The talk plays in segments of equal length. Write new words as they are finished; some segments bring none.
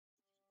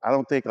I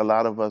don't think a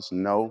lot of us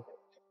know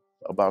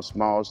about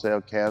small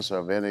cell cancer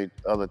of any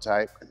other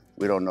type.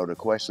 We don't know the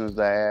questions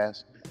to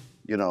ask.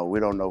 We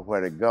don't know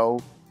where to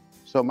go.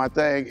 So my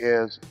thing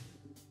is,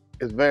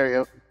 it's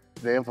very,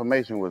 the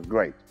information was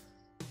great,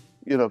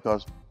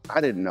 because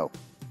I didn't know.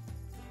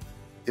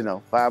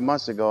 5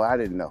 months ago, I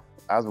didn't know.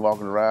 I was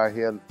walking around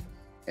here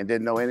and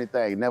didn't know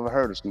anything, never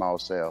heard of small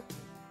cell,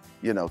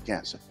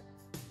 cancer.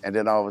 And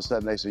then all of a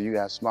sudden they say, you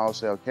got small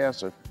cell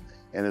cancer,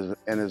 and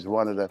it's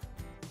one of the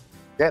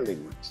deadly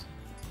ones.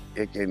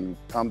 It can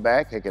come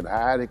back, it can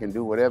hide, it can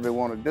do whatever it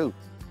want to do.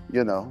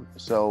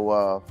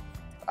 So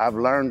I've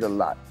learned a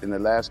lot. In the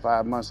last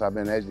 5 months, I've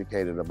been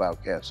educated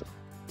about cancer.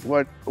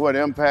 What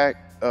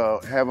impact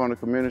have on the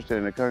community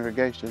and the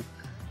congregation?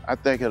 I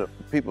think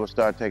people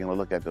start taking a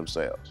look at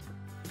themselves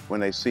when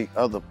they see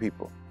other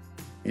people,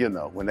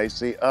 when they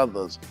see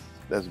others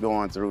that's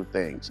going through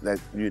things that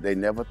they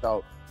never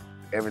thought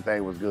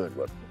everything was good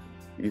with them.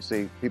 You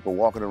see people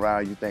walking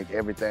around, you think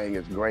everything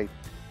is great,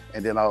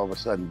 and then all of a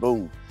sudden,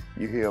 boom,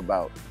 you hear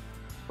about,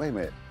 wait a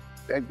minute,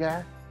 that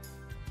guy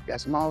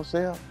got small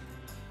cell?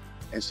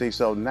 And see,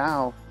 so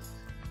now,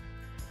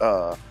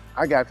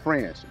 I got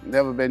friends,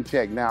 never been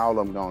checked. Now all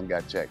of them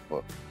got checked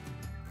for.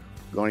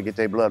 Going to get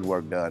their blood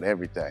work done,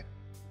 everything.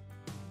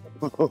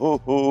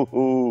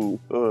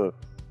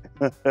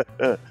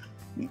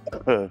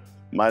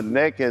 My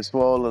neck is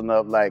swollen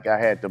up like I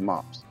had the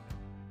mumps.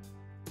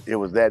 It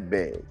was that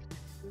big.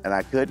 And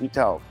I couldn't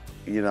talk.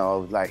 I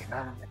was like,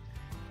 ah.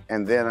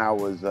 And then I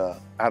was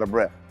out of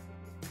breath.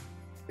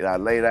 I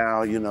lay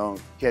down,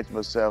 catch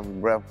myself,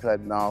 breath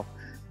cutting off.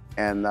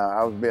 And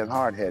I was being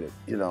hard-headed.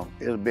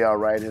 It'll be all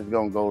right, it's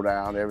gonna go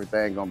down,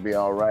 everything gonna be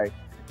all right.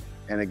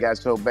 And it got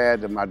so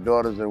bad that my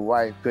daughters and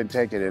wife couldn't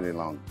take it any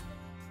longer,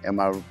 and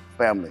my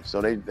family. So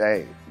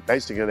they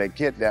basically they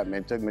kidnapped me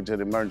and took me to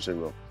the emergency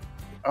room.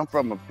 I'm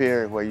from a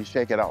period where you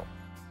shake it off,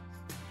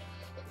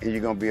 and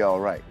you're gonna be all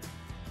right.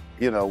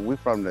 We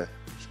from the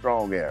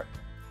strong era,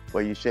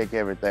 where you shake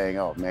everything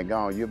off. Man, go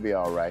on, you'll be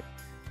all right.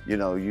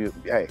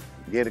 Hey,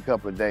 get a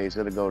couple of days,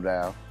 it'll go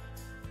down.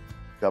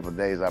 A couple of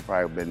days, I've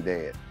probably been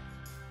dead.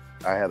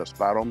 I had a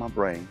spot on my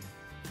brain,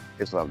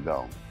 it's all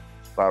gone.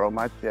 Spot on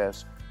my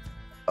chest,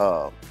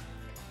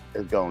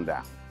 it's gone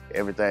down.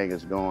 Everything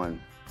is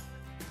going,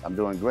 I'm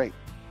doing great.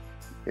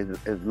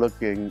 It's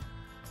looking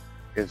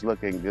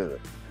good,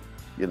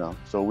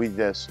 So we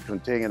just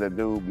continue to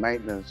do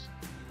maintenance,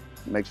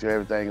 make sure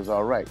everything is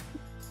all right.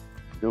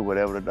 Do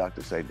whatever the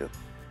doctors say do.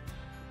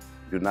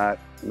 Do not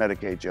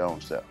medicate your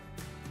own self.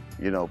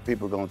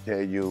 People gonna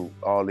tell you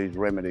all these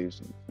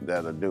remedies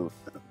that'll do,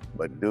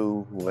 but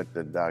do what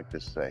the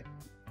doctors say.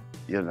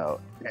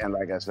 And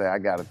like I say, I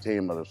got a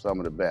team of some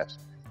of the best,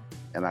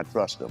 and I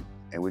trust them,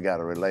 and we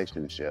got a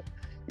relationship.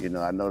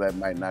 I know that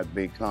might not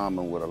be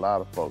common with a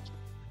lot of folks,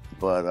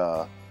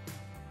 but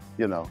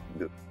be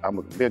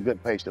a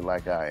good patient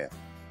like I am.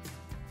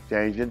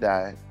 Change your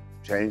diet,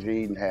 change your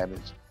eating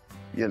habits,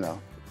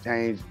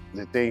 change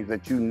the things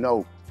that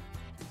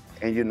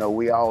and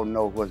we all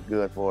know what's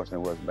good for us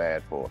and what's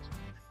bad for us.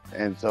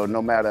 And so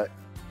no matter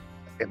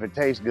if it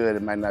tastes good,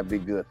 it might not be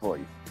good for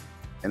you.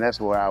 And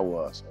that's where I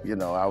was.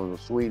 I was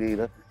a sweet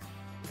eater.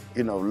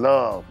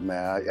 Love,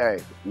 man.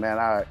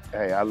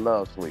 I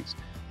love sweets.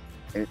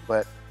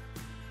 But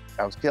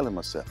I was killing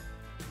myself.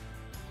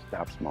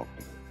 Stop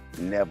smoking.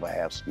 Never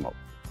have smoked.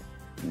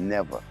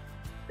 Never.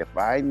 If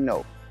I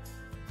know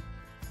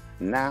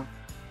now,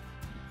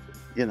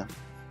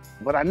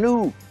 but I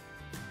knew.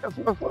 That's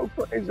what's so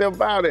crazy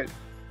about it.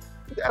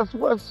 That's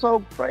what's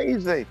so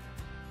crazy.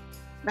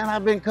 Man,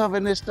 I've been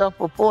covering this stuff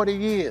for 40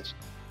 years.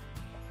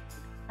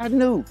 I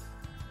knew,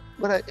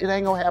 but it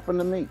ain't gonna happen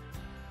to me.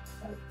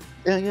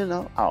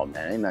 Oh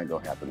man, ain't nothing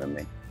gonna happen to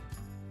me.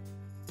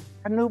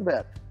 I knew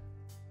better.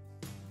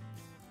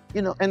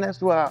 And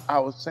that's why I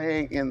was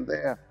saying in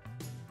there,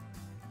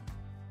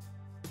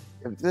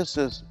 if this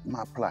is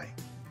my plight,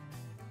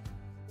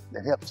 to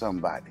help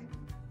somebody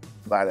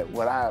by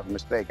what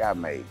mistake I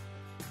made,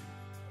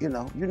 you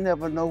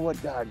never know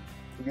what God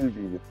uses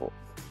you for.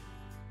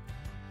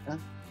 Huh?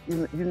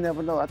 You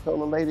never know. I told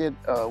a lady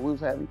we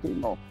was having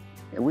chemo,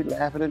 and we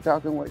laughing and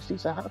talking. She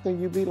said, "How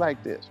can you be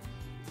like this?"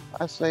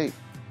 I say,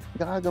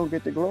 "God gonna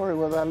get the glory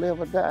whether I live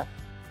or die."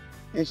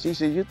 And she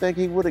said, "You think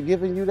He would have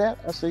given you that?"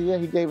 I said, "Yeah,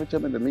 He gave it to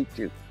me to meet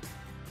you."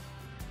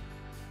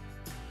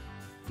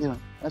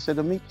 I said,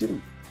 "To meet you."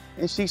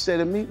 And she said,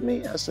 "To meet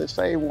me?" I said,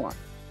 "Same one."